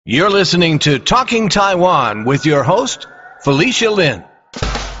You're listening to Talking Taiwan with your host, Felicia Lin.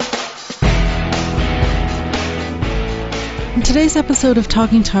 In today's episode of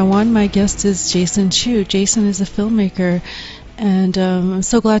Talking Taiwan, my guest is Jason Chu. Jason is a filmmaker, and I'm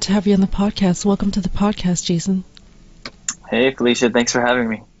so glad to have you on the podcast. Welcome to the podcast, Jason. Hey, Felicia. Thanks for having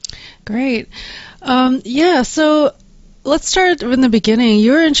me. Great. So let's start in the beginning.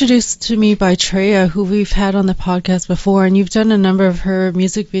 You were introduced to me by Treya, who we've had on the podcast before, and you've done a number of her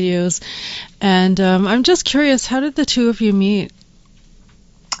music videos. And I'm just curious, how did the two of you meet?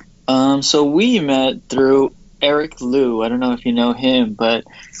 So we met through Eric Liu. I don't know if you know him, but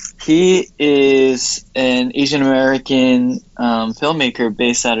he is an Asian American filmmaker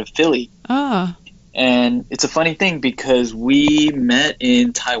based out of Philly. Ah. And it's a funny thing because we met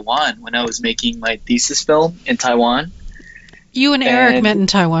in Taiwan when I was making my thesis film in Taiwan. You and Eric met in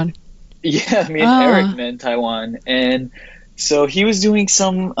Taiwan. Yeah, me and Eric met in Taiwan. And so he was doing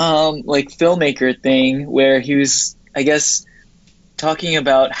some filmmaker thing where he was, I guess, talking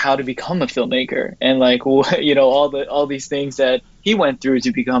about how to become a filmmaker and all these things that he went through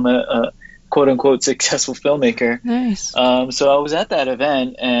to become a quote unquote successful filmmaker. Nice. So I was at that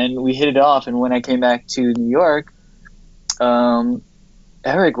event and we hit it off. And when I came back to New York,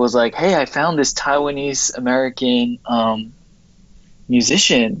 Eric was like, "Hey, I found this Taiwanese American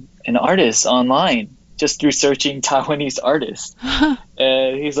musician and artist online just through searching Taiwanese artists."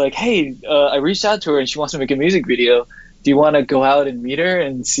 And he's like, "Hey, I reached out to her and she wants to make a music video. Do you want to go out and meet her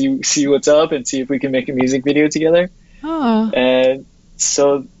and see what's up and see if we can make a music video together?" Oh. And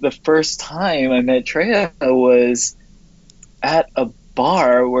so the first time I met Treya was at a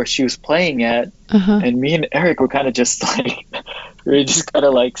bar where she was playing at, and me and Eric were kind of just like, we were just kind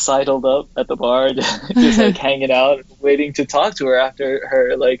of like sidled up at the bar, just like hanging out, waiting to talk to her after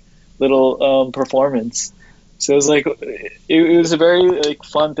her like little performance. So it was like, it was a very like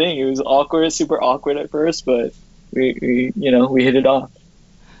fun thing. It was awkward, super awkward at first, but we hit it off.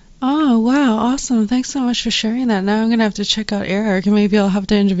 Oh, wow. Awesome. Thanks so much for sharing that. Now I'm going to have to check out Eric and maybe I'll have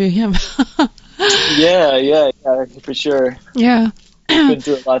to interview him. Yeah, for sure. Yeah. We've been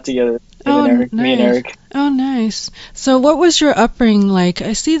through a lot together, Nice. me and Eric. Oh, nice. So what was your upbringing like?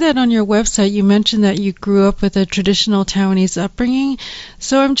 I see that on your website you mentioned that you grew up with a traditional Taiwanese upbringing.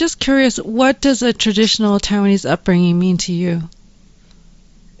 So I'm just curious, what does a traditional Taiwanese upbringing mean to you?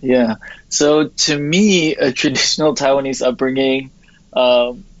 Yeah. So to me, a traditional Taiwanese upbringing,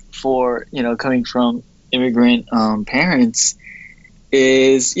 for coming from immigrant parents,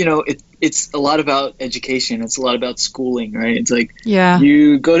 is it's a lot about education. It's a lot about schooling, right? It's like,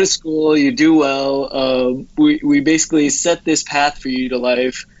 you go to school, you do well. We basically set this path for you to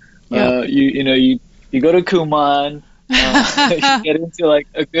life. You go to Kumon, you get into like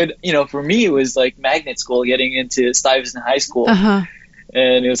a good, for me it was like magnet school, getting into Stuyvesant High School. And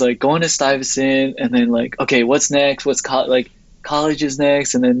it was like going to Stuyvesant and then like, okay, what's next? College is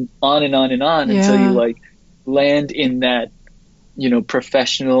next, and then on and on and on until you like land in that,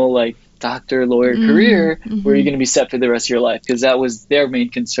 professional like doctor, lawyer career where you're going to be set for the rest of your life, because that was their main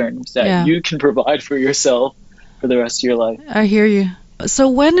concern, was that you can provide for yourself for the rest of your life. I hear you. So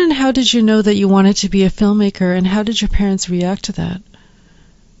when and how did you know that you wanted to be a filmmaker, and how did your parents react to that?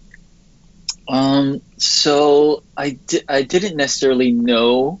 So I didn't necessarily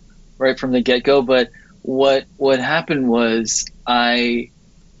know right from the get-go, but what happened was I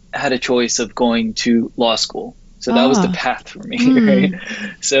had a choice of going to law school. So that was the path for me, right?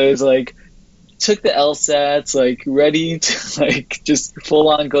 So it was like, took the LSATs, like ready to like just full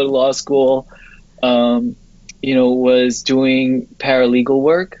on go to law school. Was doing paralegal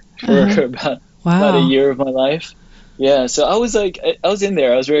work for about a year of my life. Yeah. So I was in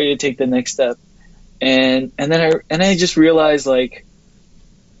there, I was ready to take the next step. And then I just realized like,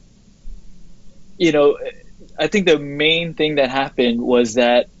 I think the main thing that happened was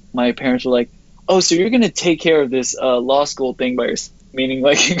that my parents were like, "Oh, so you're going to take care of this law school thing by yourself," meaning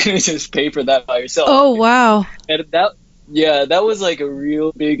like you're going to just pay for that by yourself. Oh, wow. And that was like a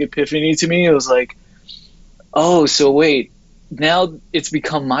real big epiphany to me. It was like, oh, so wait, now it's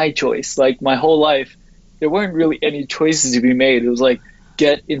become my choice. Like my whole life, there weren't really any choices to be made. It was like,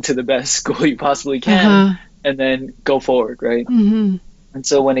 get into the best school you possibly can and then go forward, right? And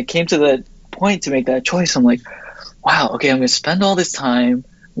so when it came to the point to make that choice, I'm like, wow, okay, I'm going to spend all this time,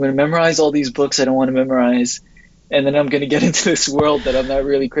 I'm going to memorize all these books I don't want to memorize, and then I'm going to get into this world that I'm not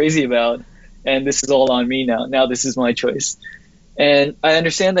really crazy about, and this is all on me now. Now this is my choice. And I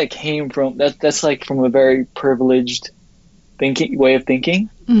understand that came from, that's like from a very privileged way of thinking.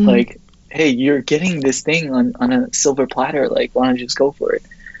 Like, hey, you're getting this thing on a silver platter, like, why don't you just go for it?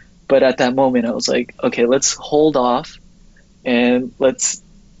 But at that moment, I was like, okay, let's hold off and let's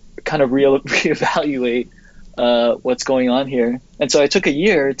kind of reevaluate what's going on here. And so I took a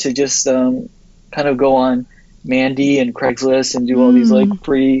year to just kind of go on Mandy and Craigslist and do all these like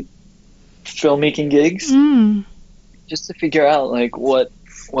free filmmaking gigs just to figure out like what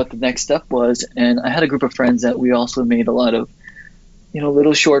the next step was. And I had a group of friends that we also made a lot of,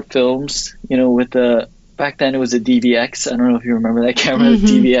 little short films, with back then it was a DVX. I don't know if you remember that camera,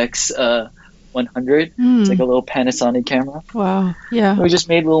 DVX 100. It's like a little Panasonic camera. Wow. Yeah. We just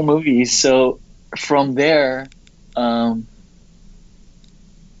made little movies. So from there, I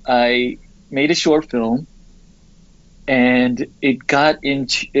made a short film, and it got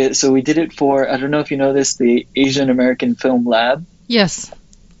into. So we did it for, I don't know if you know this, the Asian American Film Lab. Yes.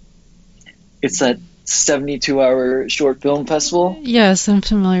 It's that 72-hour short film festival. Yes, I'm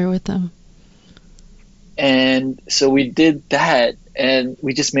familiar with them. And so we did that, and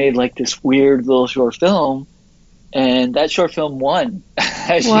we just made like this weird little short film, and that short film won.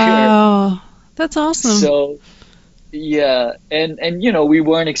 Wow, that's awesome. So yeah, and we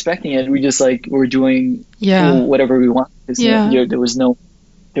weren't expecting it. We just like were doing whatever we want. There was no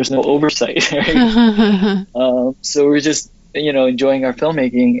oversight. Right? So we were just enjoying our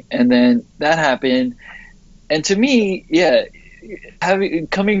filmmaking, and then that happened. And to me,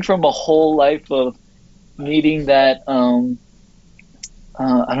 coming from a whole life of needing that, I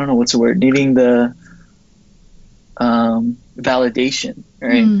don't know what's the word, needing the validation,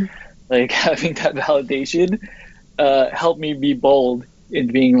 right? Like having that validation helped me be bold in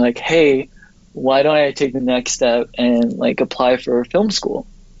being like, hey, why don't I take the next step and like apply for film school?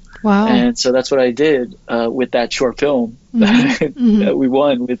 Wow. And so that's what I did with that short film that we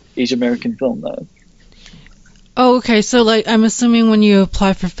won with Asian American Film Lab. Oh, okay. So, like, I'm assuming when you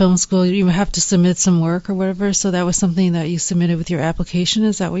apply for film school, you have to submit some work or whatever. So that was something that you submitted with your application.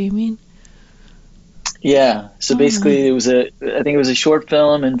 Is that what you mean? Yeah. So basically, I think it was a short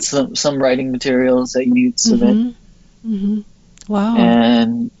film and some writing materials that you need to submit. Wow.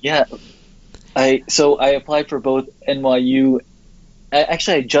 And yeah, I applied for both NYU.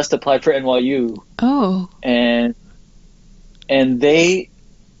 Actually, I just applied for NYU. Oh. And they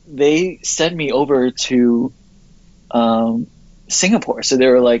sent me over to Singapore. So they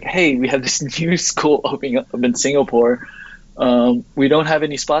were like, hey, we have this new school opening up in Singapore. We don't have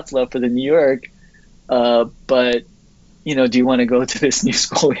any spots left for the New York, but do you want to go to this new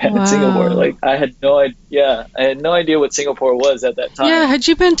school we had in Singapore? Like, I had no idea what Singapore was at that time. Yeah, had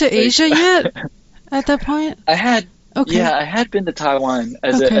you been to Asia yet at that point? I had. Okay. Yeah, I had been to Taiwan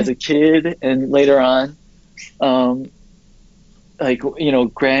as a kid, and later on, like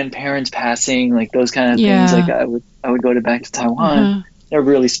grandparents passing, like those kind of things. Like I would go back to Taiwan. Never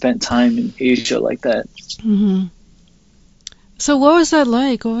really spent time in Asia like that. So what was that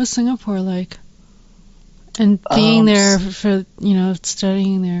like? What was Singapore like? And being there for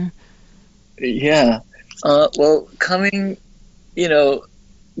studying there. Yeah. Well,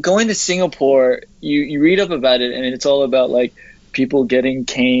 going to Singapore, you read up about it, and it's all about like people getting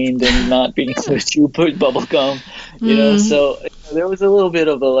caned and not being able to chew bubble gum, So there was a little bit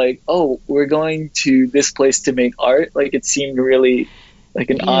of a like, oh, we're going to this place to make art. Like it seemed really like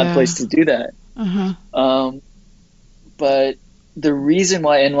an odd place to do that. But the reason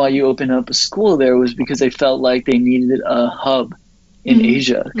why NYU opened up a school there was because they felt like they needed a hub in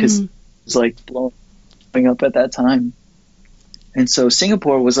Asia, because it was like blowing up at that time. And so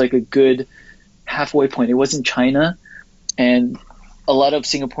Singapore was like a good halfway point. It wasn't China, and a lot of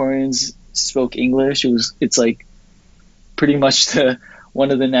Singaporeans spoke English. It's like pretty much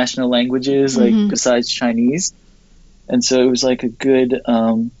one of the national languages, like besides Chinese. And so it was like a good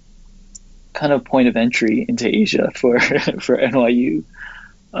kind of point of entry into Asia for NYU.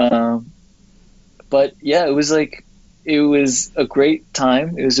 But yeah, it was a great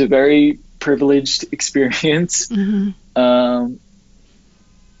time. It was a very privileged experience.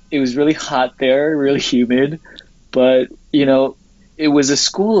 It was really hot there, really humid, but it was a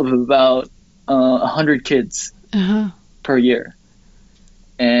school of about 100 kids per year,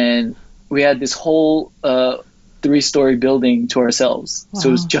 and we had this whole 3-story building to ourselves. Wow. So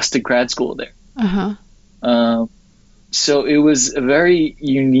it was just a grad school there. So it was a very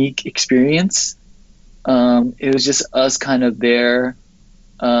unique experience. It was just us kind of there,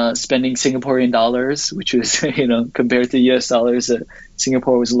 spending Singaporean dollars, which was, compared to US dollars,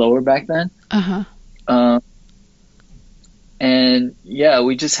 Singapore was lower back then. And yeah,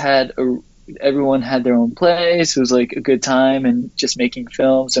 we just had everyone had their own place. It was like a good time, and just making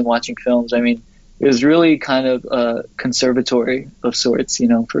films and watching films. I mean, it was really kind of a conservatory of sorts, for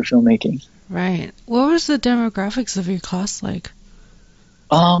filmmaking. Right. What was the demographics of your class like?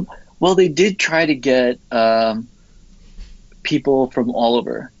 Well, they did try to get people from all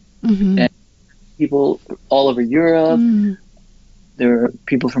over. Mm-hmm. and people all over Europe. Mm-hmm. There were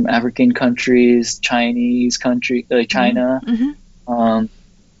people from African countries, Chinese country, like China. Mm-hmm.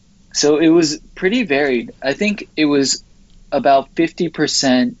 So it was pretty varied. I think it was about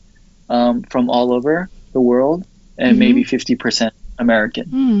 50% from all over the world, and maybe 50% American.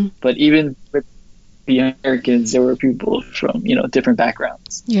 Mm-hmm. But even with the Americans, there were people from, different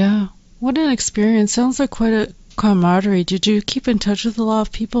backgrounds. Yeah. What an experience. Sounds like quite a camaraderie. Did you keep in touch with a lot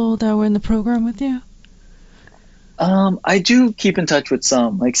of people that were in the program with you? I do keep in touch with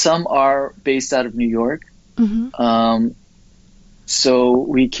some. Like some are based out of New York. Mm-hmm. So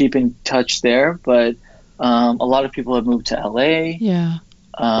we keep in touch there, but a lot of people have moved to LA. Yeah.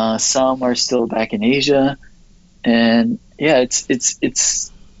 Some are still back in Asia. And yeah, it's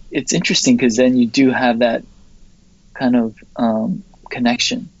interesting because then you do have that kind of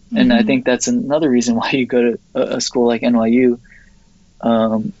connection. And I think that's another reason why you go to a school like NYU,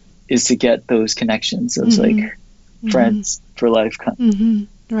 is to get those connections, those like friends for life.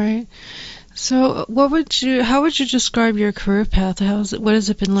 Right. So how would you describe your career path? What has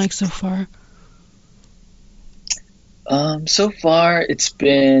it been like so far? So far it's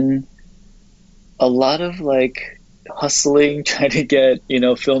been a lot of like hustling, trying to get,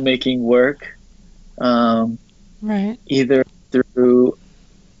 filmmaking work, Right. either through,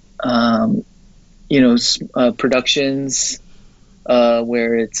 productions,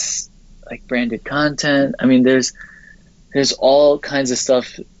 where it's like branded content. I mean, there's all kinds of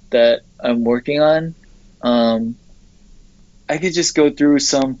stuff that I'm working on. I could just go through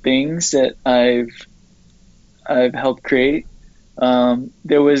some things that I've helped create.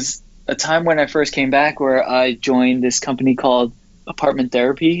 There was a time when I first came back where I joined this company called Apartment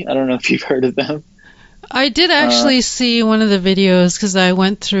Therapy. I don't know if you've heard of them. I did actually see one of the videos because I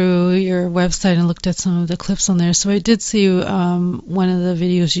went through your website and looked at some of the clips on there. So I did see one of the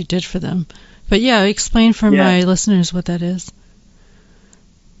videos you did for them. But yeah, explain for my listeners what that is.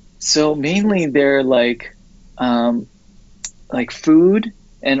 So mainly they're like food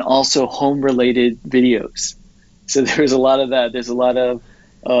and also home related videos. So there's a lot of that. There's a lot of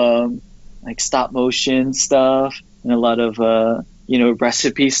like stop motion stuff and a lot of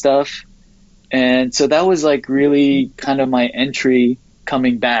recipe stuff. And so that was like really kind of my entry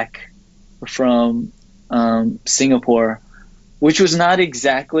coming back from Singapore, which was not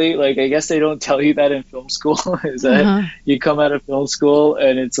exactly like, I guess they don't tell you that in film school, is that you come out of film school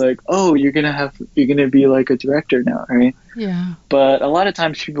and it's like, oh, you're gonna be like a director now, right? Yeah. But a lot of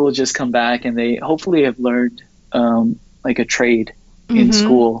times people just come back and they hopefully have learned like a trade in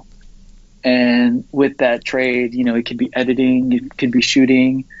school. And with that trade, it could be editing, it could be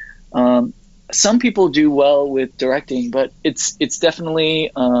shooting. Some people do well with directing, but it's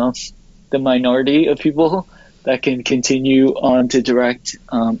definitely the minority of people that can continue on to direct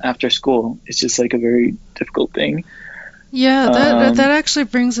after school. It's just like a very difficult thing. Yeah, that actually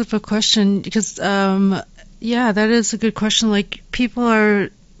brings up a question because, that is a good question. Like, people are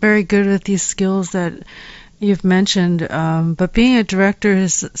very good at these skills that you've mentioned, but being a director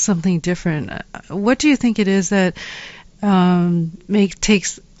is something different. What do you think it is that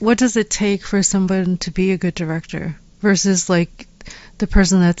what does it take for someone to be a good director versus like the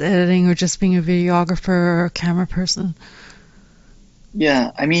person that's editing or just being a videographer or a camera person? Yeah,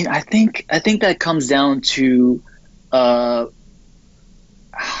 I mean, I think that comes down to how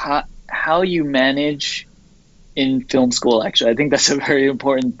you manage in film school. Actually, I think that's a very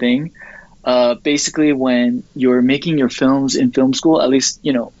important thing. Basically, when you're making your films in film school, at least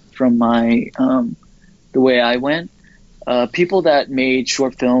from my the way I went, people that made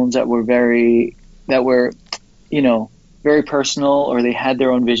short films that were very personal, or they had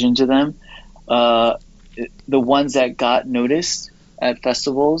their own vision to them, the ones that got noticed at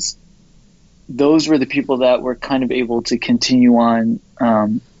festivals, those were the people that were kind of able to continue on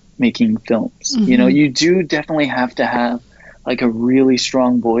making films. You do definitely have to have like a really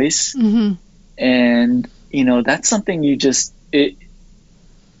strong voice, and that's something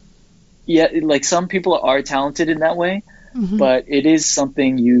like some people are talented in that way, but it is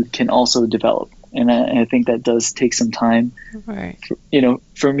something you can also develop. And I think that does take some time. Right.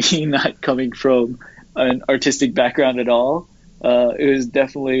 For me, not coming from an artistic background at all, it was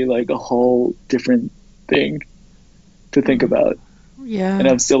definitely like a whole different thing to think about. Yeah. And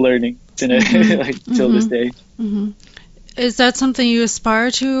I'm still learning till this day. Is that something you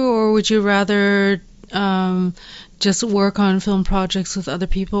aspire to, or would you rather just work on film projects with other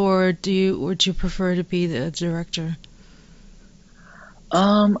people, or would you prefer to be the director?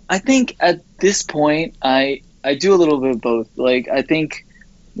 I think at this point, I do a little bit of both. Like, I think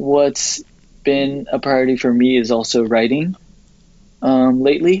what's been a priority for me is also writing.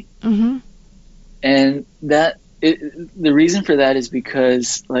 lately. Mm-hmm. And the reason for that is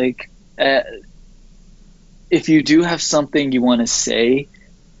because, like, if you do have something you want to say,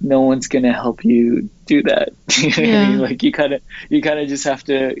 no one's gonna help you do that. You know what I mean? Like, you kind of just have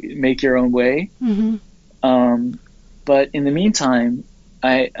to make your own way. Mm-hmm. But in the meantime,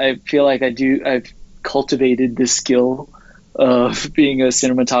 I feel like I've cultivated this skill of being a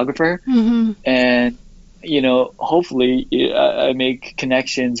cinematographer, Mm-hmm. and hopefully I make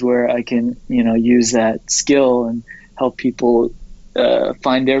connections where I can use that skill and help people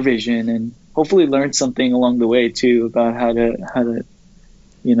find their vision, and hopefully learn something along the way too about how to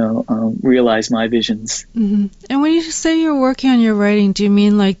realize my visions. Mm-hmm. And when you say you're working on your writing, do you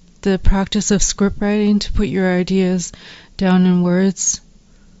mean like the practice of script writing to put your ideas down in words?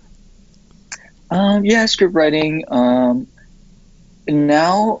 Yeah, script writing.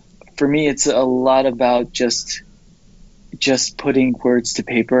 Now, for me, it's a lot about just putting words to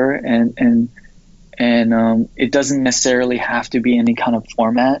paper, and it doesn't necessarily have to be any kind of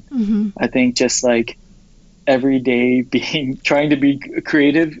format. Mm-hmm. I think just like every day trying to be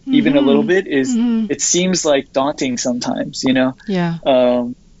creative, even a little bit, it seems like daunting sometimes, Yeah.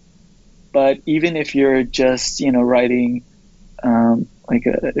 But even if you're just writing like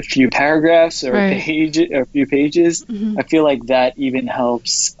a few paragraphs or Right. a page or a few pages, I feel like that even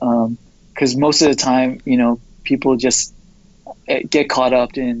helps, because most of the time people just get caught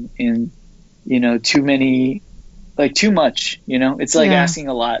up in too many, like too much, it's like asking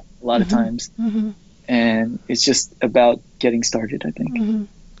a lot of times. Mm-hmm. And it's just about getting started, I think. Mm-hmm.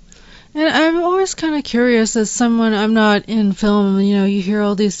 And I'm always kind of curious, as someone, I'm not in film, you hear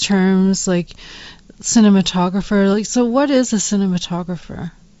all these terms like cinematographer, like, so what is a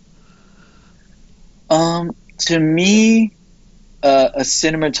cinematographer? To me, a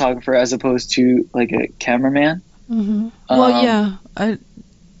cinematographer, as opposed to like a cameraman. Mm-hmm. Well,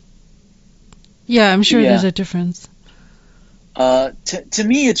 I'm sure there's a difference. To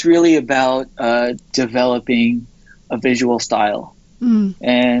me, it's really about developing a visual style.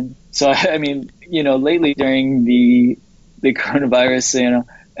 And so, I mean, lately during the coronavirus,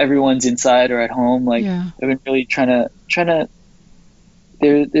 everyone's inside or at home. Like, I've been really trying to.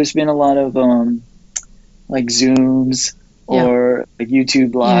 There's been a lot of like Zooms or like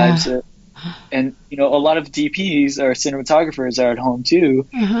YouTube lives, and a lot of DPs or cinematographers are at home too,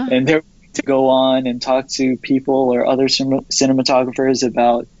 and they're to go on and talk to people or other cinematographers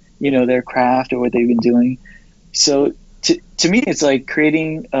about their craft or what they've been doing. So to me, it's like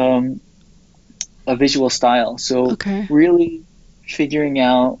creating a visual style. So really figuring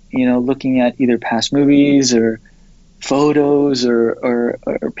out, looking at either past movies or photos or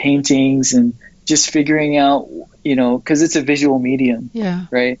paintings, and just figuring out, because it's a visual medium,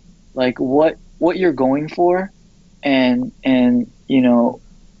 right? Like what you're going for, and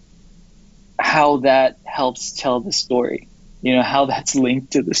how that helps tell the story, how that's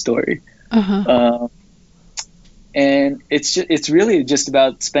linked to the story. And it's really just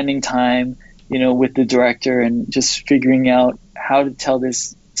about spending time, with the director, and just figuring out how to tell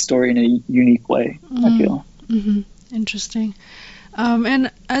this story in a unique way, I feel. Interesting.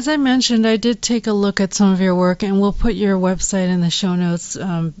 And as I mentioned, I did take a look at some of your work, and we'll put your website in the show notes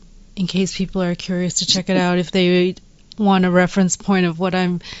in case people are curious to check it out if they want a reference point of what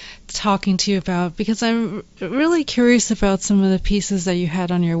I'm talking to you about, because I'm really curious about some of the pieces that you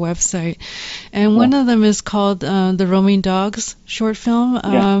had on your website. And one of them is called the Roaming Dogs short film.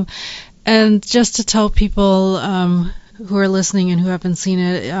 And just to tell people who are listening and who haven't seen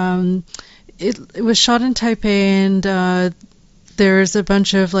it, it was shot in Taipei, and there's a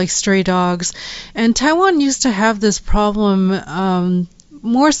bunch of like stray dogs. And Taiwan used to have this problem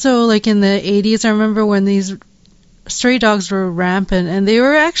more so like in the 80s. I remember when these stray dogs were rampant, and they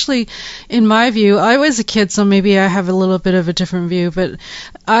were actually, in my view, I was a kid, so maybe I have a little bit of a different view, but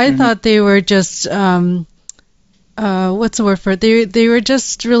I thought they were just what's the word for it? They were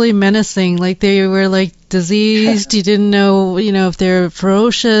just really menacing. Like they were like diseased. You didn't know, if they're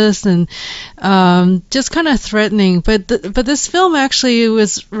ferocious, and just kind of threatening. But this film actually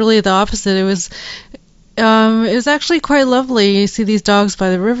was really the opposite. It was actually quite lovely. You see these dogs by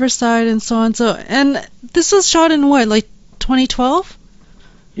the riverside and so on. So, and this was shot in what, like 2012?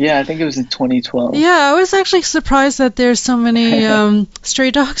 Yeah, I think it was in 2012. Yeah, I was actually surprised that there's so many stray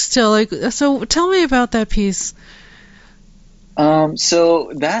dogs still. Like, so tell me about that piece.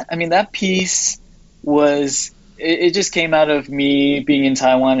 So that piece was, it just came out of me being in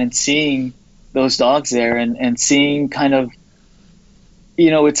Taiwan and seeing those dogs there, and seeing kind of,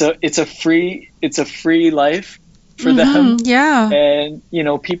 it's a free life for them. Yeah. And,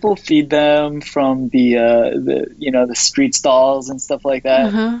 people feed them from the street stalls and stuff like that.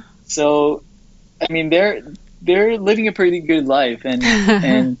 Uh-huh. So, I mean, they're living a pretty good life,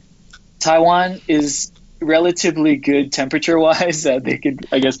 and Taiwan is relatively good temperature-wise, that they could,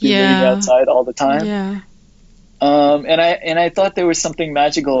 I guess, be living outside all the time. Yeah. And I thought there was something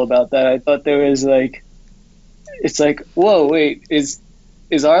magical about that. I thought there was it's like, whoa, wait, is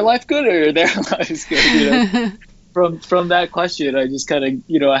our life good or their lives good? From that question, I just kind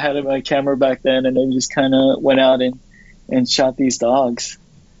of, I had my camera back then, and I just kind of went out and shot these dogs.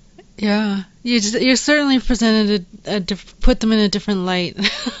 Yeah, you certainly presented put them in a different light.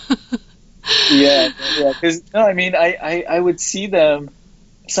 yeah. Because I would see them.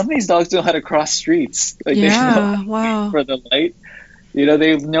 Some of these dogs know how to cross streets. They know wow. for the light. They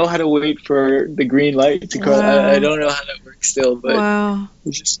know how to wait for the green light to cross. Wow. I don't know how that works still, but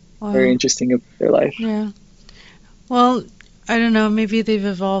it's just very interesting of their life. Yeah. Well, I don't know. Maybe they've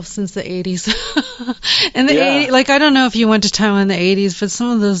evolved since the 80s. And the 80s, I don't know if you went to Taiwan in the 80s, but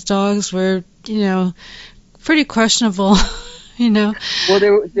some of those dogs were, pretty questionable. Well,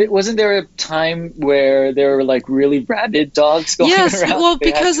 wasn't there a time where there were really rabid dogs going around? Yes, well,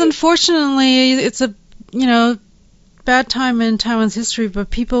 because unfortunately it's a bad time in Taiwan's history, but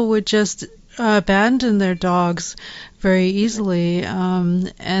people would just abandon their dogs very easily,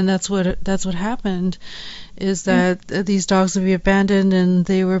 and that's what happened. Is that these dogs would be abandoned, and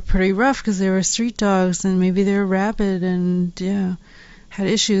they were pretty rough because they were street dogs, and maybe they were rabid and had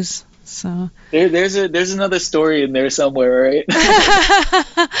issues. So there's another story in there somewhere, right?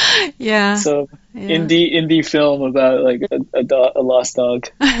 Yeah. So indie film about a lost dog.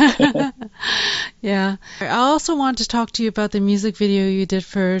 Yeah. I also want to talk to you about the music video you did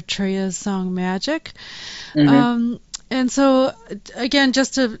for Treya's song Magic. Mm-hmm. And so again,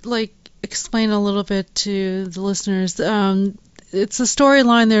 just to explain a little bit to the listeners, it's a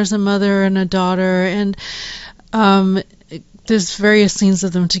storyline. There's a mother and a daughter, and there's various scenes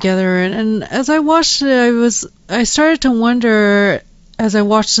of them together, and as I watched it, I started to wonder as I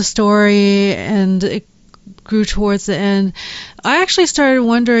watched the story and it grew towards the end. I actually started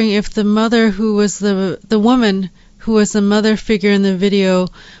wondering if the mother who was the woman who was the mother figure in the video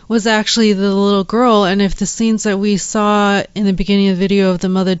was actually the little girl, and if the scenes that we saw in the beginning of the video of the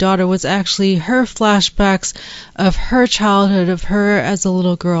mother-daughter was actually her flashbacks of her childhood, of her as a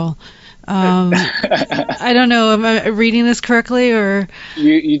little girl. I don't know. Am I reading this correctly, or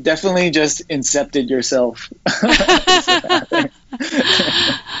you definitely just incepted yourself?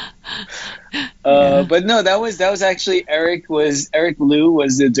 But no, that was actually Eric Liu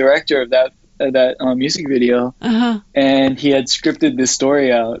was the director of that music video, and he had scripted this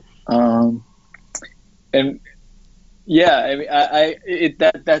story out. And yeah, I mean,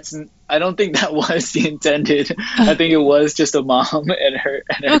 I don't think that was the intended. I think it was just a mom and her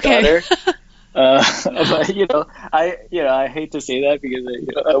daughter. But I hate to say that because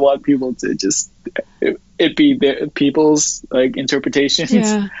I want people to just it be their people's interpretations.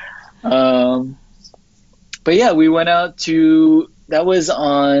 Yeah. But yeah, we went out to, that was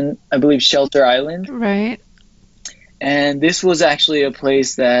on, I believe, Shelter Island. Right. And this was actually a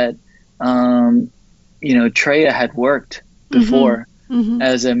place that Treya had worked before. Mm-hmm.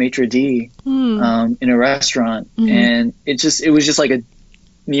 As a maitre d' in a restaurant, and it was just like a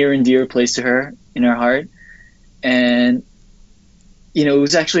near and dear place to her in her heart. And it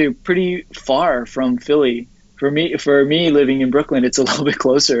was actually pretty far from Philly. For me living in Brooklyn, it's a little bit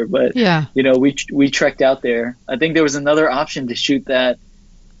closer, but we trekked out there. I think there was another option to shoot that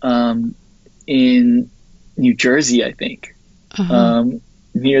in New Jersey, I think,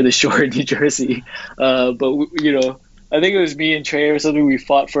 near the shore in New Jersey, but I think it was me and Trey or something. We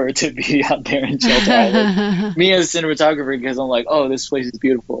fought for it to be out there in Shelter Island. Me as a cinematographer, because I'm like, oh, this place is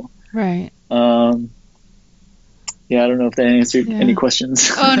beautiful. Right. Yeah, I don't know if that answered any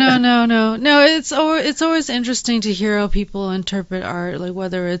questions. Oh, no. It's always interesting to hear how people interpret art,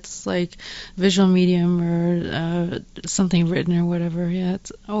 whether it's visual medium or something written or whatever. Yeah,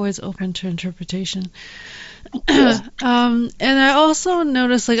 it's always open to interpretation. And I also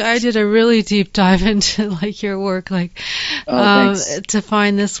noticed, I did a really deep dive into your work, to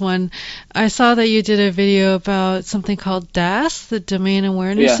find this one. I saw that you did a video about something called DAS, the Domain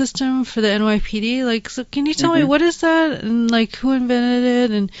Awareness System for the NYPD. So can you tell me what is that, and who invented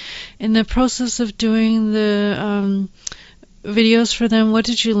it, and in the process of doing the videos for them, what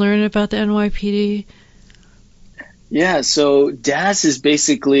did you learn about the NYPD? Yeah, so DAS is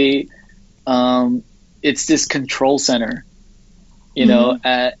basically it's this control center,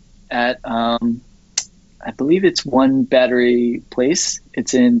 at I believe it's One Battery Place.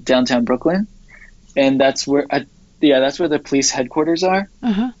 It's in downtown Brooklyn, and that's where that's where the police headquarters are.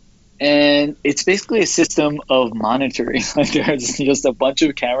 Uh-huh. And it's basically a system of monitoring. Like there's just a bunch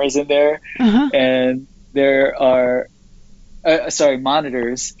of cameras in there, Uh-huh. and there are,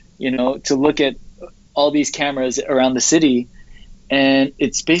 monitors, to look at all these cameras around the city. And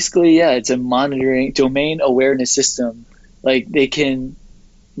it's basically, it's a monitoring domain awareness system. Like they can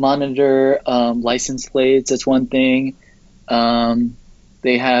monitor license plates. That's one thing.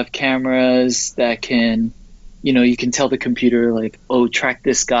 They have cameras that can, you can tell the computer like, oh, track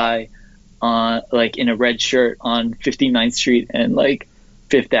this guy on like in a red shirt on 59th Street and like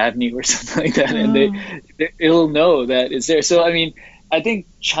Fifth Avenue or something like that, and it'll know that it's there. So I mean, I think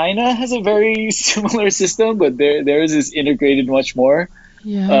China has a very similar system, but theirs is integrated much more.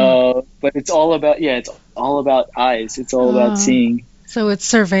 Yeah. But it's all about eyes. It's all about seeing. So it's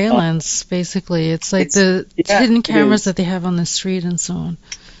surveillance, basically. It's like the hidden cameras that they have on the street and so on.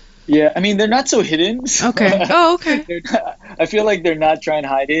 Yeah, I mean, they're not so hidden. So Okay. Oh, okay. I feel like they're not trying to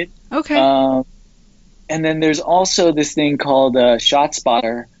hide it. Okay. And then there's also this thing called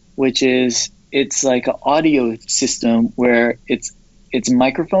ShotSpotter, which it's like an audio system where it's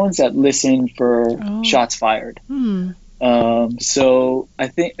microphones that listen for shots fired. So I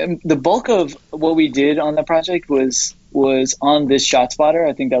think the bulk of what we did on the project was on this ShotSpotter.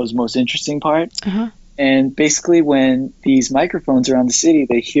 I think that was the most interesting part. Uh-huh. And basically, when these microphones around the city,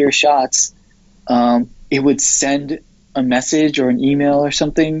 they hear shots, it would send a message or an email or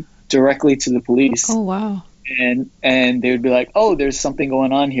something directly to the police. Oh, wow. And they would be like, oh, there's something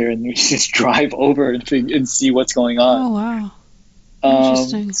going on here. And we just drive over and see what's going on. Oh, wow.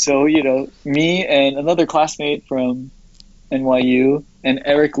 Interesting. So, me and another classmate from NYU and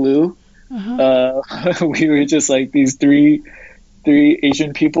Eric Liu, we were just like these three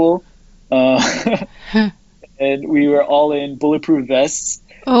Asian people. And we were all in bulletproof vests.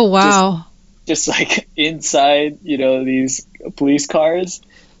 Oh, wow. Just like inside, these police cars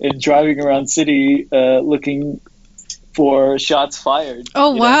and driving around city looking for shots fired.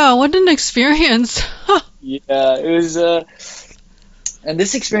 Oh, wow. What an experience. Yeah, it was. And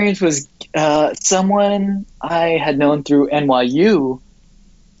this experience was someone I had known through NYU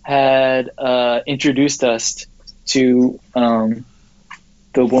had introduced us to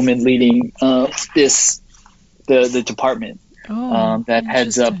the woman leading the department that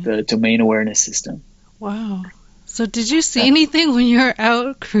heads up the domain awareness system. Wow. So did you see anything when you were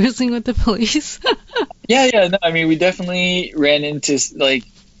out cruising with the police? Yeah. No, I mean, we definitely ran into, like,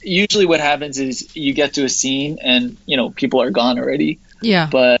 usually what happens is you get to a scene and, people are gone already. Yeah.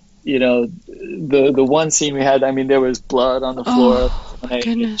 But, the one scene we had, I mean, there was blood on the floor when I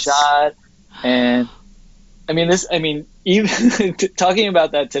get shot. And even talking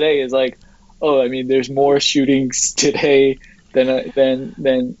about that today is like, oh, I mean, there's more shootings today than like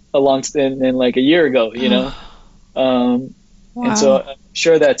a year ago, Wow. And so I'm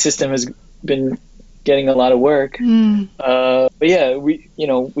sure that system has been getting a lot of work. But yeah, we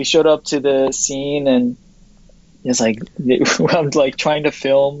showed up to the scene and it's like I'm like trying to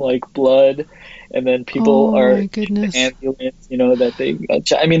film like blood, and then people are in the ambulance, that they got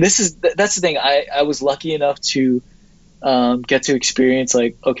shot. I mean, that's the thing. I was lucky enough to get to experience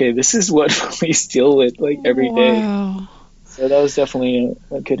like, okay, this is what police deal with like every day. Wow. So that was definitely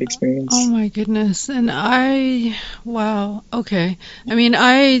a good experience. Oh my goodness. And wow. Okay. I mean,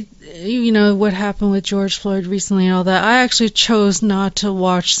 what happened with George Floyd recently and all that, I actually chose not to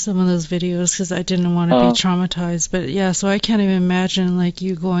watch some of those videos because I didn't want to be traumatized. But yeah, so I can't even imagine like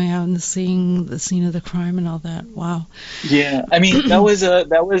you going out and seeing the scene of the crime and all that. Wow. Yeah. I mean, it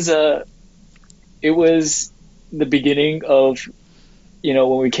was the beginning of,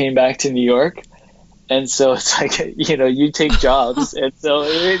 when we came back to New York. And so it's like, you take jobs. And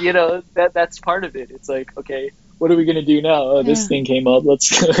so, that's part of it. It's like, okay, what are we going to do now? Oh, this thing came up.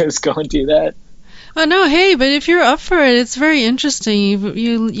 Let's go and do that. Oh, no, hey, but if you're up for it, it's very interesting.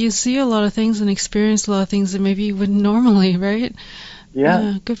 You see a lot of things and experience a lot of things that maybe you wouldn't normally, right?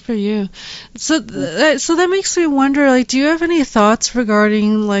 Yeah. Good for you. So that makes me wonder, like, do you have any thoughts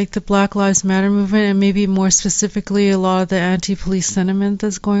regarding, like, the Black Lives Matter movement and maybe more specifically a lot of the anti-police sentiment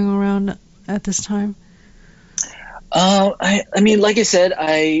that's going around at this time? I mean, like I said,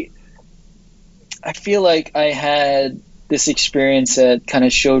 I feel like I had this experience that kind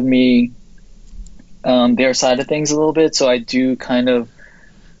of showed me their side of things a little bit. So I do kind of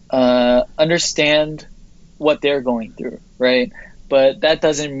understand what they're going through, right? But that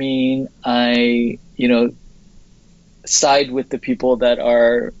doesn't mean I, side with the people that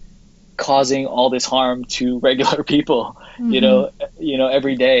are causing all this harm to regular people,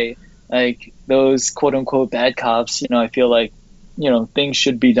 every day. Like those quote unquote bad cops, I feel like, things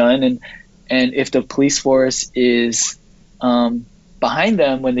should be done. and if the police force is behind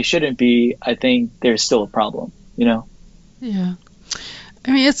them when they shouldn't be, I think there's still a problem, you know? Yeah.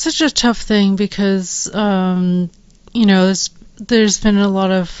 I mean, it's such a tough thing because, you know, there's been a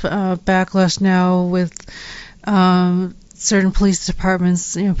lot of backlash now with certain police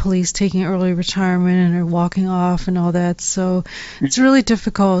departments, you know, police taking early retirement and are walking off and all that. So it's really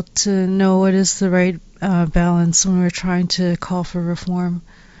difficult to know what is the right balance when we're trying to call for reform.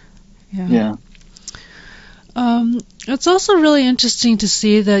 Yeah. It's also really interesting to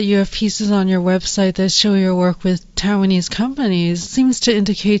see that you have pieces on your website that show your work with Taiwanese companies. It seems to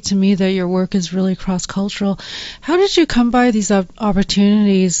indicate to me that your work is really cross-cultural. How did you come by these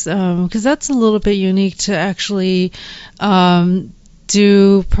opportunities? Because that's a little bit unique to actually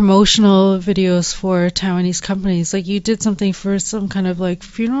do promotional videos for Taiwanese companies. Like you did something for some kind of like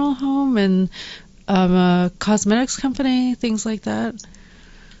funeral home and a cosmetics company, things like that.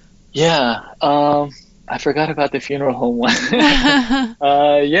 Yeah. I forgot about the funeral home one.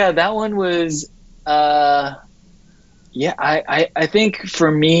 Yeah, that one was, I think for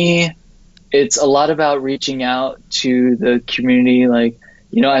me, it's a lot about reaching out to the community. Like,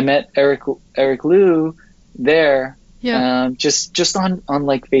 you know, I met Eric Liu there, just on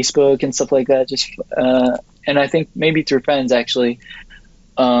like Facebook and stuff like that. And I think maybe through friends actually.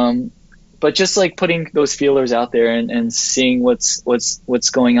 But just like putting those feelers out there and seeing what's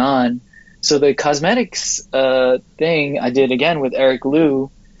going on. So the cosmetics thing I did again with Eric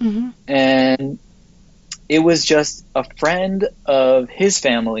Liu, and it was just a friend of his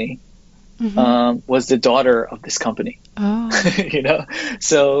family was the daughter of this company. Oh. You know,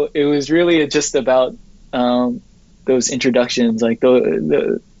 so it was really just about those introductions, like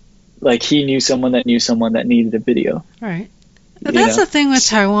like he knew someone that needed a video. Right. That's the thing with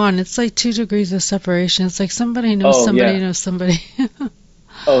Taiwan. It's like 2 degrees of separation. It's like somebody knows somebody knows somebody.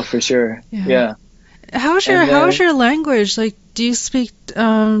 Oh, for sure. Yeah. How's your language? Like, do you speak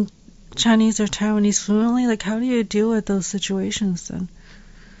Chinese or Taiwanese fluently? Like, how do you deal with those situations then?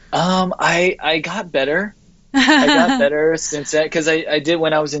 I got better. I got better since that, because I did,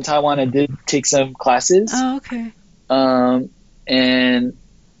 when I was in Taiwan, I did take some classes. Oh, okay. And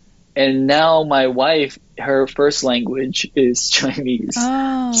now my wife, her first language is Chinese.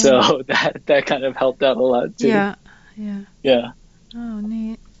 Oh. So that kind of helped out a lot too. Yeah. Oh,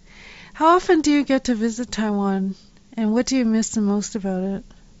 neat. How often do you get to visit Taiwan, and what do you miss the most about it?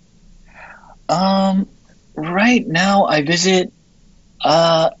 Right now I visit,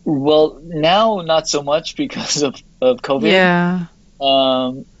 well, now not so much because of COVID. Yeah.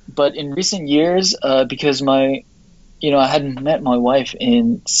 But in recent years, because I hadn't met my wife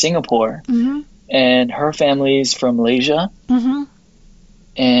in Singapore, and her family's from Malaysia.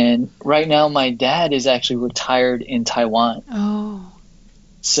 And right now my dad is actually retired in Taiwan. Oh.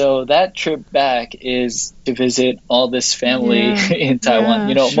 So that trip back is to visit all this family in Taiwan.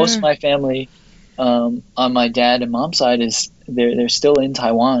 Yeah, Most of my family on my dad and mom's side they're still in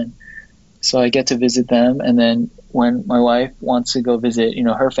Taiwan. So I get to visit them, and then when my wife wants to go visit,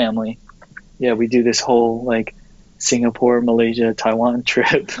 her family, we do this whole like Singapore, Malaysia, Taiwan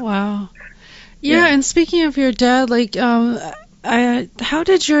trip. Wow. Yeah, and speaking of your dad, like how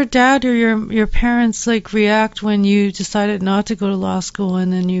did your dad or your parents like react when you decided not to go to law school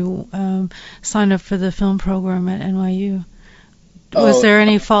and then you signed up for the film program at NYU? Was there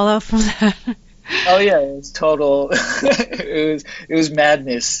any fallout from that? Oh yeah, it was total. it was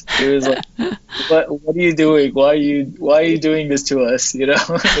madness. It was like, what are you doing? Why are you doing this to us? It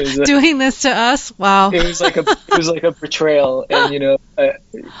was doing this to us? Wow. It was like a betrayal, and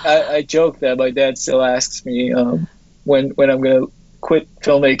I joke that my dad still asks me when I'm gonna quit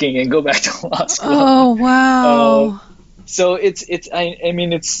filmmaking and go back to law school. Oh wow. So it's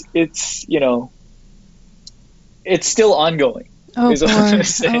still ongoing. Oh is what I'm gonna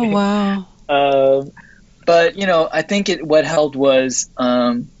say. Oh wow. But I think what helped was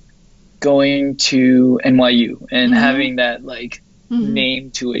going to NYU and having that like name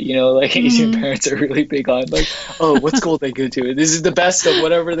to it. Like Asian parents are really big on like, oh, what school they go to? This is the best of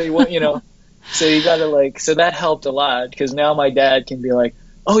whatever they want. So you gotta so that helped a lot, because now my dad can be like,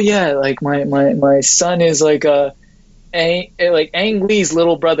 oh yeah, like my son is like Ang Lee's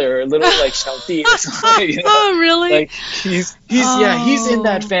little brother, or little like Xiaodi or something. Oh really? Like he's in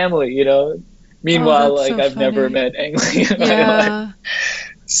that family. Meanwhile, like I've never met Ang Lee in my life.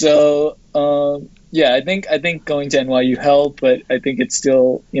 So I think going to NYU helped, but I think it's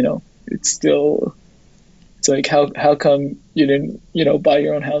still it's like how come you didn't buy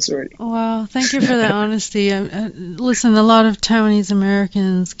your own house already? Wow, thank you for that honesty. Listen, a lot of Taiwanese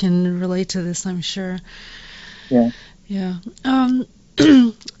Americans can relate to this, I'm sure. Yeah. Yeah.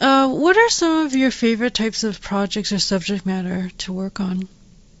 What are some of your favorite types of projects or subject matter to work on?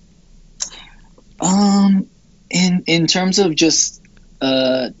 In terms of just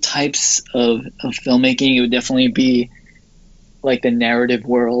types of filmmaking, it would definitely be like the narrative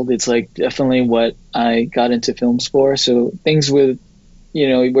world. It's like definitely what I got into films for. So things with,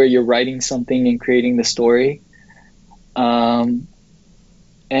 where you're writing something and creating the story. And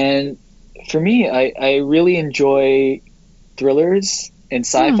for me, I really enjoy thrillers and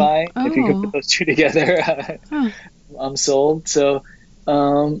sci-fi. If you could put those two together, I'm sold. So,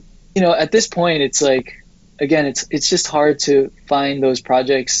 at this point, it's like, again, it's just hard to find those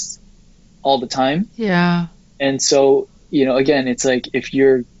projects all the time. Yeah. And so, again, it's like if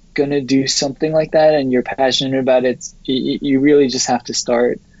you're going to do something like that and you're passionate about it, you really just have to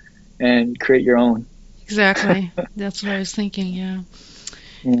start and create your own. Exactly. That's what I was thinking, yeah.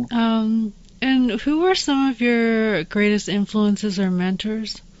 And who were some of your greatest influences or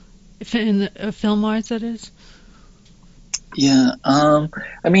mentors, in film-wise, that is? Yeah. I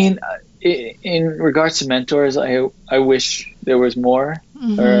mean, in regards to mentors, I wish there was more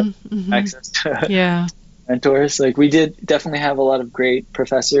access to mentors. Like we did definitely have a lot of great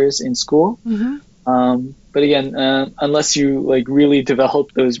professors in school. But again, unless you like really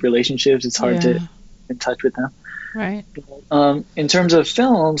develop those relationships, it's hard to get in touch with them. Right. In terms of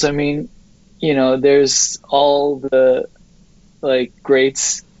films, I mean, there's all the like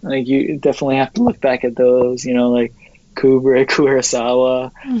greats. Like you definitely have to look back at those. Like Kubrick,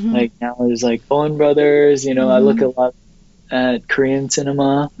 Kurosawa. Like now there's like Coen Brothers. I look a lot at Korean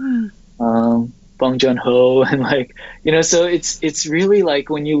cinema, Bong Joon-ho, and like so it's really like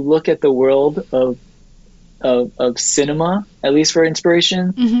when you look at the world of cinema, at least for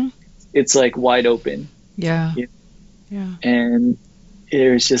inspiration, it's like wide open. Yeah. And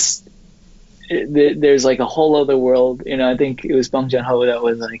there's there's like a whole other world. I think it was Bong Joon-ho that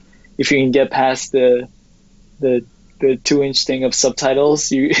was like, if you can get past the 2-inch thing of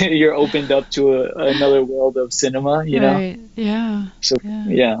subtitles, you're opened up to another world of cinema. Right. Yeah. So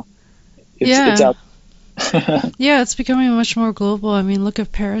it's out. Yeah, it's becoming much more global. I mean, look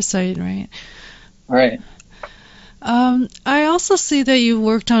at Parasite, right? Right. I also see that you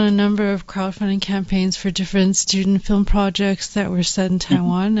worked on a number of crowdfunding campaigns for different student film projects that were set in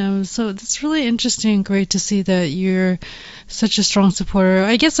Taiwan. So it's really interesting and great to see that you're such a strong supporter,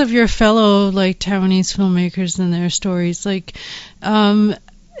 I guess, of your fellow like Taiwanese filmmakers and their stories. Like,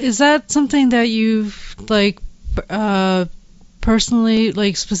 is that something that you've like personally,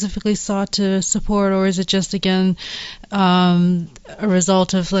 like specifically sought to support, or is it just again a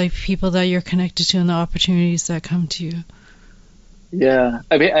result of like people that you're connected to and the opportunities that come to you? Yeah,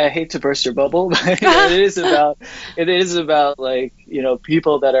 I mean, I hate to burst your bubble, but it is about like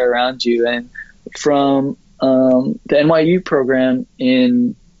people that are around you. And from the NYU program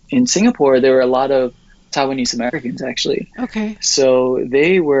in Singapore, there were a lot of Taiwanese Americans actually. Okay. So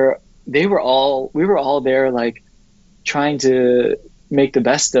we were all there like trying to make the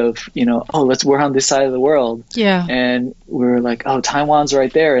best of, we're on this side of the world. Yeah. And we're like, Taiwan's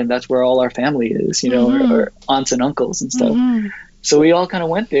right there. And that's where all our family is, our aunts and uncles and stuff. So we all kind of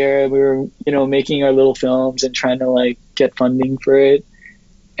went there. We were, making our little films and trying to like get funding for it.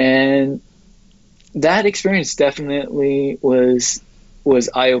 And that experience definitely was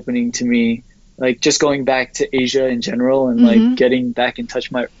eye-opening to me. Like just going back to Asia in general and like getting back in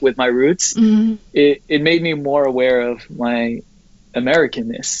touch with my roots, it made me more aware of my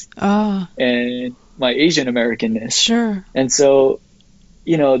Americanness and my Asian Americanness. Sure. And so,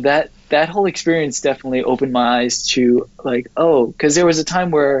 that whole experience definitely opened my eyes to like, because there was a time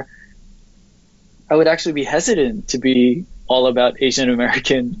where I would actually be hesitant to be all about Asian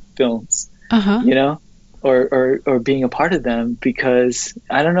American films, or being a part of them, because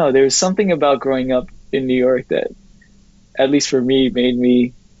I don't know, there's something about growing up in New York that, at least for me, made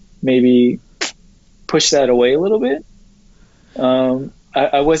me maybe push that away a little bit.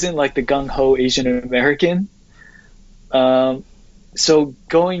 I wasn't like the gung-ho Asian American. So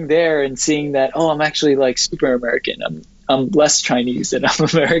going there and seeing that, I'm actually like super American. I'm less Chinese than I'm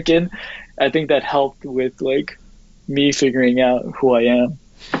American. I think that helped with like me figuring out who I am.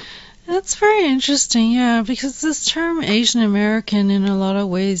 That's very interesting, yeah, because this term Asian American in a lot of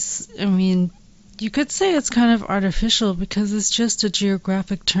ways, I mean, you could say it's kind of artificial because it's just a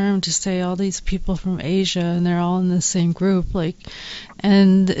geographic term to say all these people from Asia and they're all in the same group, like,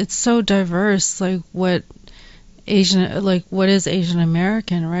 and it's so diverse, like what is Asian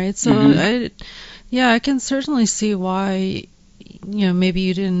American, right? So I can certainly see why, maybe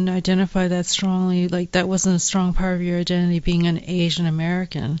you didn't identify that strongly, like that wasn't a strong part of your identity, being an Asian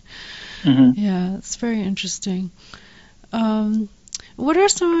American. Yeah, it's very interesting. What are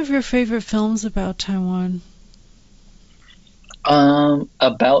some of your favorite films about Taiwan?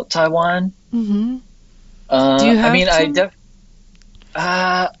 About Taiwan. Mm-hmm. Do you I have mean, some?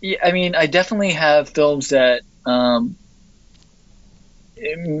 yeah, I mean, I definitely have films that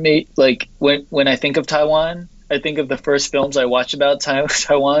like when I think of Taiwan, I think of the first films I watched about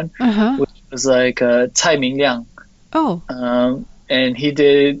Taiwan, Uh-huh. which was like Tsai Ming-liang, Oh. and he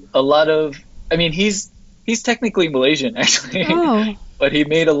did a lot of. I mean, he's technically Malaysian actually, Oh. but he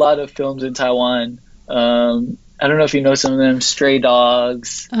made a lot of films in Taiwan. I don't know if you know some of them, Stray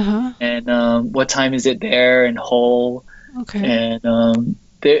Dogs, Uh-huh. and What Time Is It There, and Whole, Okay. and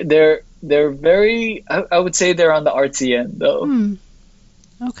they're very. I would say they're on the artsy end though, Hmm.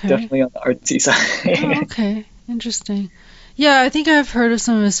 Okay. definitely on the artsy Oh, side. okay. Interesting. Yeah, I think I've heard of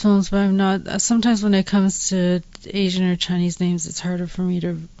some of his films, but I'm not. Sometimes when it comes to Asian or Chinese names, it's harder for me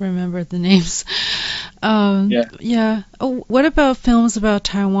to remember the names. Yeah. Yeah. Oh, what about films about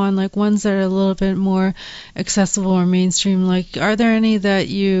Taiwan, like ones that are a little bit more accessible or mainstream? Like, are there any that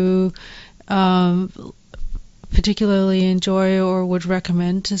you um, particularly enjoy or would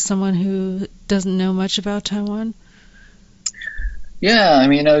recommend to someone who doesn't know much about Taiwan? Yeah, I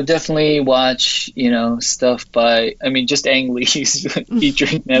mean, I would definitely watch, stuff by, I mean, just Ang Lee's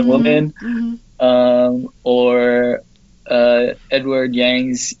featuring that Mm-hmm. woman, Mm-hmm. or Edward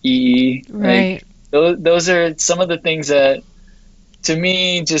Yang's EE. Right. Those are some of the things that, to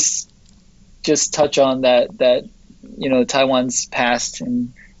me, just touch on that Taiwan's past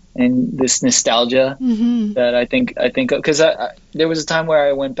and this nostalgia Mm-hmm. that I think because there was a time where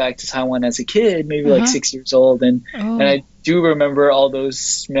I went back to Taiwan as a kid, maybe like Uh-huh. 6 years old, and Oh. I do remember all those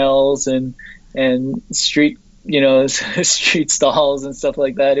smells and street street stalls and stuff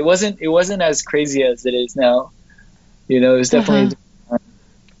like that. It wasn't as crazy as it is now. It was Uh-huh. definitely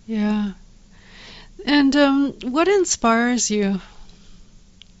Yeah. And what inspires you?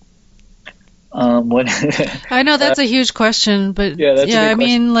 what I know that's a huge question, but yeah, that's a yeah, big I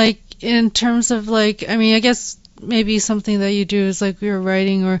question. mean, like in terms of like, I mean, I guess maybe something that you do is like your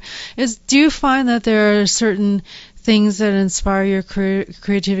writing, or do you find that there are certain things that inspire your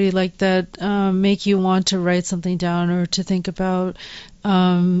creativity, like that make you want to write something down or to think about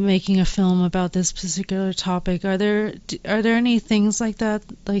making a film about this particular topic? Are there any things like that,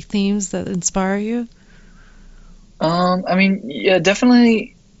 like themes that inspire you? I mean, yeah,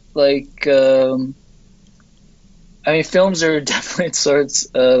 definitely. Like, I mean, films are definitely sorts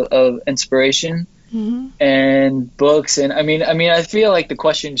of inspiration, Hmm. and books, and I mean, I feel like the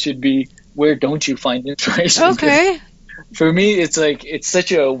question should be, where don't you find inspiration? Because Okay. for me, it's like it's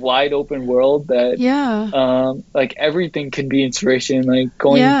such a wide open world that Yeah. like everything can be inspiration. Like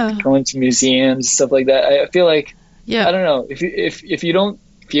going Yeah. going to museums, stuff like that. I feel like Yeah. I don't know if you don't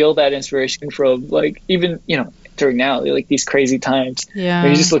feel that inspiration from like even during now like these crazy times when you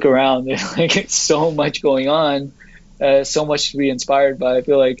Yeah. just look around, there's like it's so much going on, so much to be inspired by. I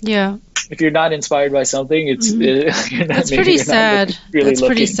feel like Yeah. if you're not inspired by something, it's Hmm. you're not, That's maybe pretty you're not sad. really That's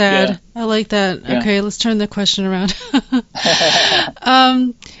pretty looking. Yeah. sad. I like that. Yeah. Okay, let's turn the question around.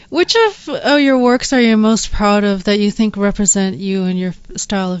 Which of your works are you most proud of that you think represent you and your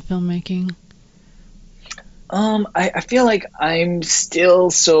style of filmmaking? I feel like I'm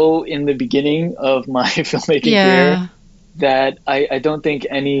still so in the beginning of my filmmaking career Yeah. that I don't think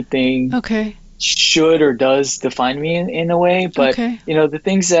anything Okay. should or does define me in a way. But Okay. the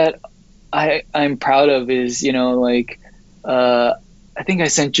things that I'm proud of is like I think I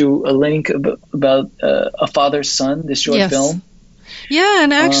sent you a link about A Father's Son, this short Yes. film. Yeah,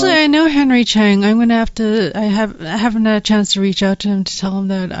 and actually, Um, I know Henry Chang. I'm gonna have to. I haven't had a chance to reach out to him to tell him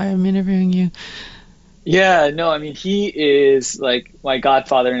that I am interviewing you. yeah, no, I mean he is like my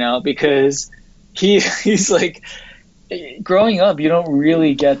godfather now because he's like growing up, you don't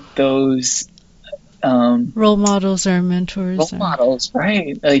really get those Role models or mentors role or models,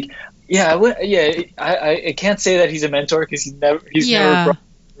 right? Like, yeah, I can't say that he's a mentor because he's never yeah, broken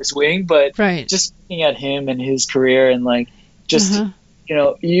his wing, but right. just looking at him and his career and like just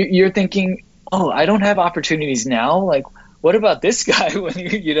Uh-huh. you're thinking, oh, I don't have opportunities now. Like, what about this guy when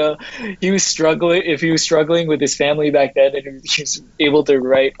he was struggling? If he was struggling with his family back then, and he was able to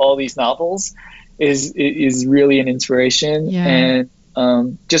write all these novels, is really an inspiration. Yeah.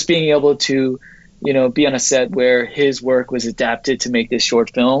 And just being able to be on a set where his work was adapted to make this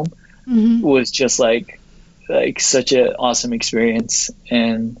short film Hmm. was just like such an awesome experience.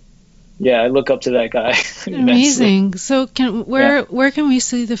 And yeah, I look up to that guy immensely. Amazing. So Yeah. where can we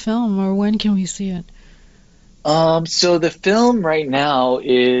see the film, or when can we see it? So the film right now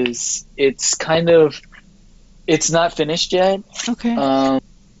it's not finished yet. Okay.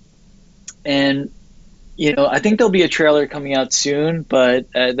 And I think there'll be a trailer coming out soon,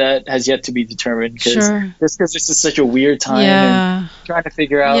 but that has yet to be determined Sure. because this is such a weird time Yeah. and trying to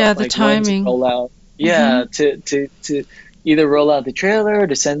figure Yeah, out the like when to timing. roll out. Hmm. Yeah, to either roll out the trailer or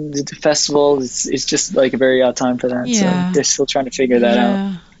to send it to festivals. It's just like a very odd time for that. So Yeah. they're still trying to figure that out.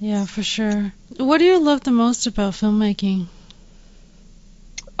 Yeah. Yeah, for sure. What do you love the most about filmmaking?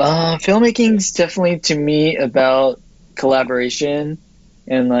 Filmmaking is definitely to me about collaboration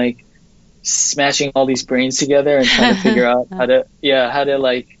and like smashing all these brains together and trying to figure out how to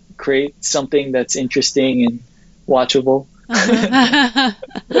like create something that's interesting and watchable. Uh-huh.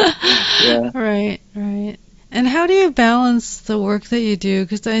 Yeah. Right, right. And how do you balance the work that you do?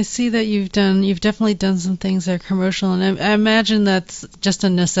 Because I see that you've definitely done some things that are commercial, and I imagine that's just a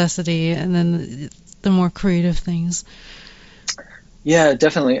necessity, and then the more creative things. Yeah,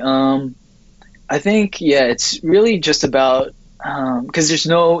 definitely. I think it's really just about because there's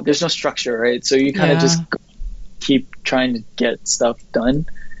no structure, right? So you kind of Yeah. just keep trying to get stuff done,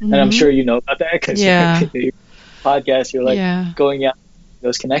 and I'm Hmm. sure you know about that because Yeah. your podcast, you're like Yeah. going out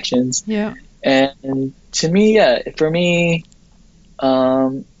those connections. Yeah. And to me, for me,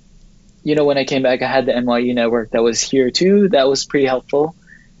 um, when I came back, I had the NYU network that was here too. That was pretty helpful.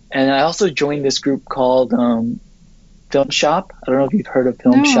 And I also joined this group called Film Shop. I don't know if you've heard of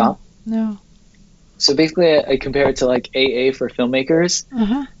Film No. Shop. No. So basically, I compare it to like AA for filmmakers.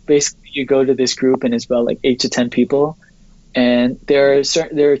 Uh-huh. Basically, you go to this group and it's about like 8 to 10 people, and there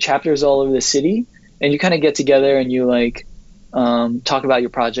are chapters all over the city, and you kind of get together and you like talk about your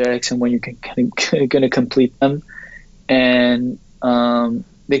projects and when you're going to complete them, and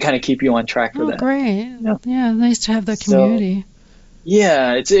they kind of keep you on track for Oh, that. great. Yeah. Yeah, nice to have that So community.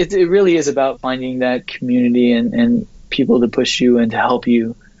 yeah, it really is about finding that community and people to push you and to help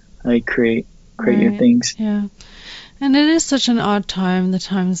you like create your Right. things. Yeah. And it is such an odd time, the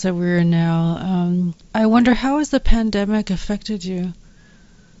times that we're in now. I wonder, how has the pandemic affected you?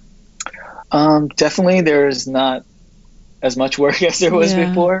 Definitely, there's not as much work as there was Yeah.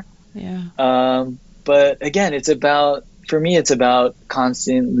 before. Yeah. But again, for me, it's about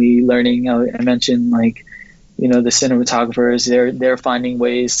constantly learning. I mentioned like, the cinematographers, they're finding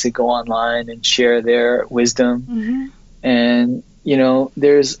ways to go online and share their wisdom. Hmm. And,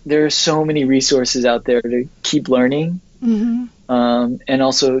 there's so many resources out there to keep learning. Hmm. And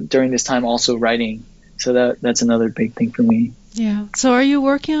also during this time, also writing. So that's another big thing for me. Yeah. So are you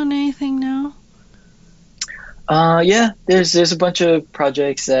working on anything now? Yeah, there's a bunch of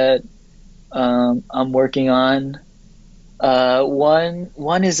projects that I'm working on.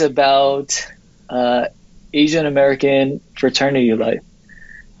 One is about Asian American fraternity life.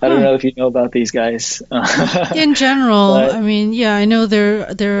 I don't Huh. know if you know about these guys. In general, But I mean, yeah, I know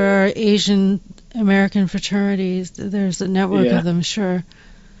there are Asian American fraternities. There's a network yeah, of them, sure.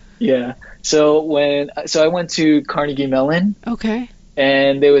 yeah. So I went to Carnegie Mellon, Okay.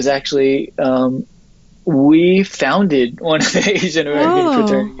 and there was actually we founded one of the Asian American Oh,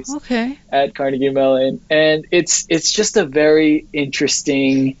 fraternities okay. at Carnegie Mellon, and it's just a very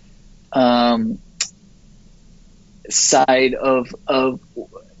interesting um, side of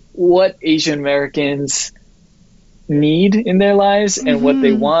what Asian Americans need in their lives and what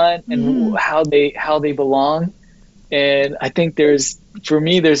they Hmm. want Hmm. and how they belong. And I think for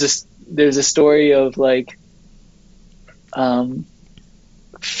me there's a story of like um,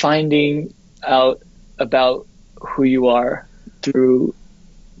 finding out about who you are through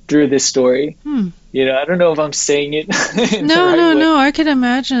this story. Hmm. I don't know if I'm saying it in the No, right no, way. no. I could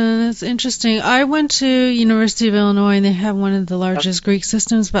imagine. It's interesting. I went to University of Illinois, and they have one of the largest Greek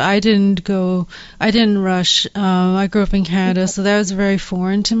systems, but I didn't go. I didn't rush. I grew up in Canada, so that was very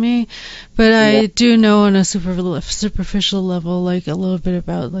foreign to me. But I Yeah. do know on a superficial level, like a little bit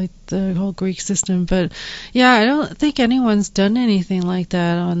about like the whole Greek system. But yeah, I don't think anyone's done anything like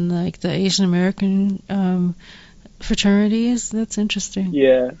that on like the Asian American fraternities. That's interesting.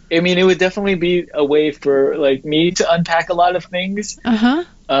 Yeah, I mean, it would definitely be a way for like me to unpack a lot of things, Uh-huh.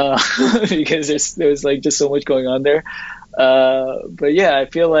 because there's like just so much going on there. But yeah, I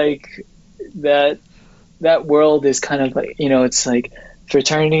feel like that that world is kind of like it's like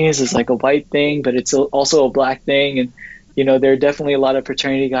fraternities is like a white thing, but it's also a black thing, and there are definitely a lot of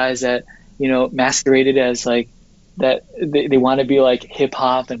fraternity guys that masqueraded as like that they want to be like hip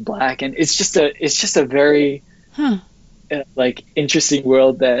hop and black, and it's just a very Huh. like interesting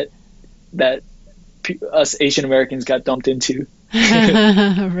world that us Asian Americans got dumped into.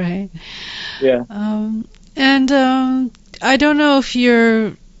 Right. Yeah. And I don't know if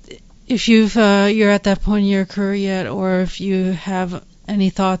you're you're at that point in your career yet, or if you have any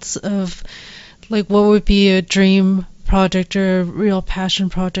thoughts of like what would be a dream project or a real passion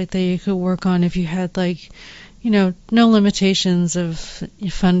project that you could work on if you had like, no limitations of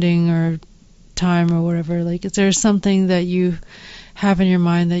funding or time or whatever? Like, is there something that you have in your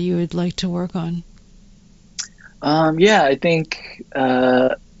mind that you would like to work on? Yeah, I think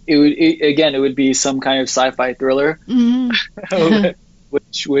it would be some kind of sci-fi thriller,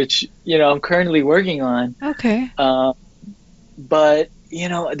 which I'm currently working on. Okay. But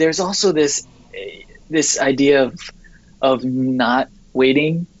there's also this idea of not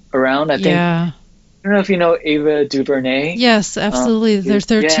waiting around. I think. Yeah. I don't know if you know Ava DuVernay. Yes, absolutely. Their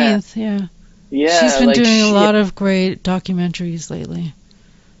 13th. Yeah. Yeah. She's been doing a lot of great documentaries lately.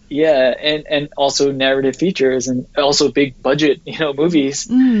 Yeah, and also narrative features and also big budget, movies.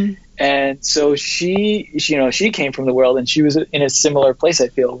 Mm. And so she came from the world, and she was in a similar place, I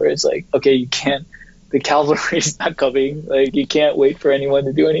feel, where it's like, okay, the cavalry's not coming. Like, you can't wait for anyone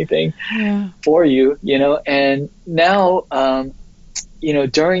to do anything for you, And now,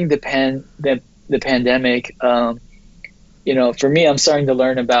 during the pandemic, for me, I'm starting to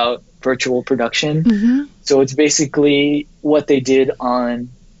learn about virtual production. Mm-hmm. So it's basically what they did on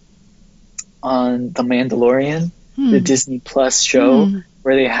The Mandalorian, the Disney Plus show,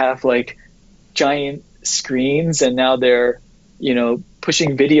 where they have like giant screens, and now they're,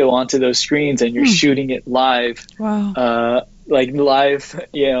 pushing video onto those screens, and you're shooting it live. Wow. Like live,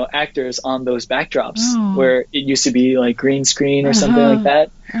 actors on those backdrops, where it used to be like green screen or something like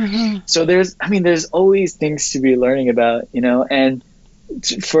that. So there's always things to be learning about, and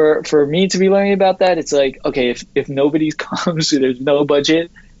for me to be learning about that, it's like, okay, if nobody comes, there's no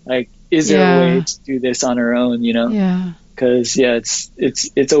budget, like, is there a way to do this on our own, Yeah. Because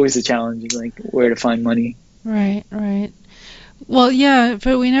it's always a challenge, like where to find money. Right. Well, yeah,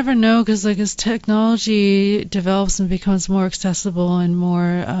 but we never know, because like as technology develops and becomes more accessible and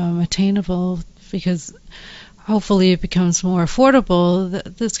more attainable, because hopefully it becomes more affordable,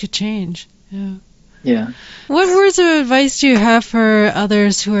 this could change. Yeah. Yeah. What words of advice do you have for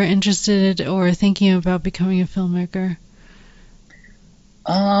others who are interested or thinking about becoming a filmmaker?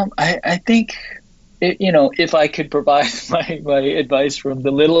 I think, if I could provide my advice from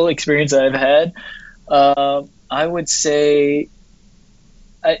the little experience I've had, I would say,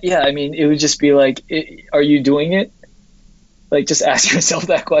 it would just be like, are you doing it? Like, just ask yourself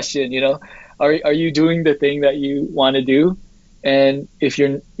that question, are you doing the thing that you want to do? And if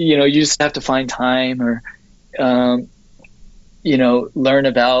you're, you just have to find time or, learn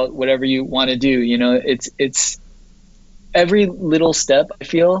about whatever you want to do. It's every little step, I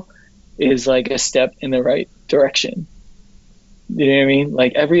feel, is like a step in the right direction. You know what I mean?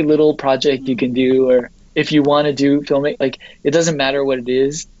 Like, every little project you can do, or if you want to do filming, like, it doesn't matter what it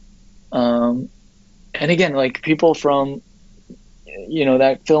is. And again, like, people from,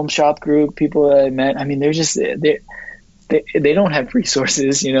 that film shop group, people that I met, they're just, they don't have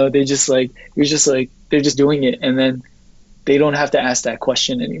resources, they just like, you're just like, they're just doing it, and then they don't have to ask that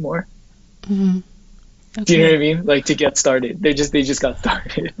question anymore. Mm-hmm. Okay. Do you know what I mean? Like, to get started, they just got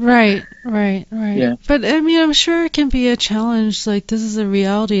started. Right. Yeah. But I'm sure it can be a challenge. Like, this is a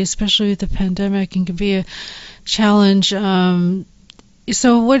reality, especially with the pandemic, and can be a challenge.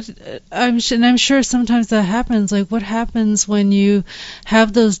 So what? I'm sure sometimes that happens. Like, what happens when you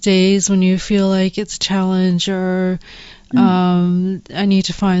have those days when you feel like it's a challenge, or I need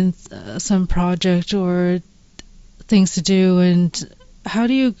to find some project or things to do, and how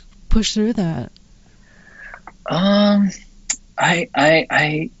do you push through that? I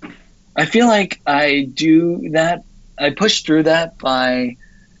feel like I do that. I push through that by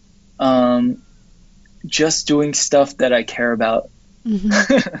just doing stuff that I care about.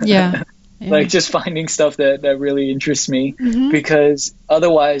 Mm-hmm. Yeah. Like, just finding stuff that really interests me, because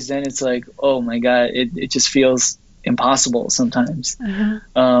otherwise then it's like, oh my God, it just feels impossible sometimes.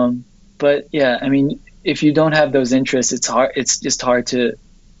 But yeah, if you don't have those interests, it's just hard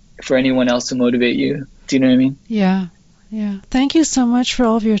for anyone else to motivate you. Do you know what I mean? Yeah. Thank you so much for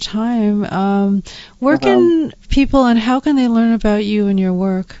all of your time. Where can people, and how can they learn about you and your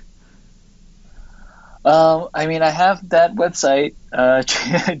work? I have that website,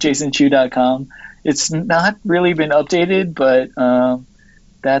 jasonchu.com. It's not really been updated, but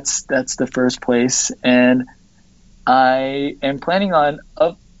that's the first place. And I am planning on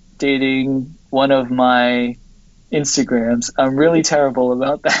updating one of my Instagrams. I'm really terrible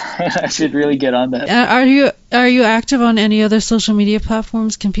about that. I should really get on that. Are you active on any other social media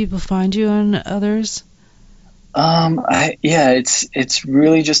platforms? Can people find you on others? It's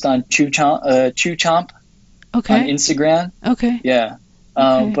really just on Chu Chomp Okay. on Instagram. Okay. Yeah.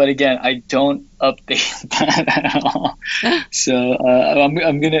 Okay. But again, I don't update that at all. So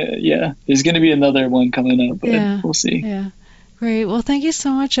I'm gonna, there's gonna be another one coming up, but we'll see. Yeah, great. Well, thank you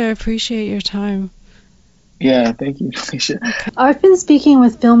so much. I appreciate your time. Yeah, thank you, Felicia. I've been speaking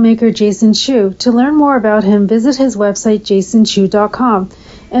with filmmaker Jason Chu. To learn more about him, visit his website, jasonchu.com.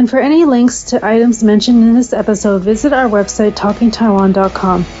 And for any links to items mentioned in this episode, visit our website,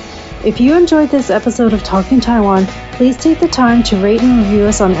 talkingtaiwan.com. If you enjoyed this episode of Talking Taiwan, please take the time to rate and review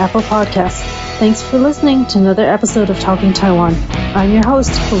us on Apple Podcasts. Thanks for listening to another episode of Talking Taiwan. I'm your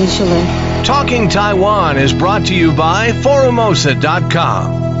host, Felicia Lin. Talking Taiwan is brought to you by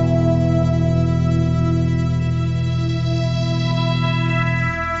Forumosa.com.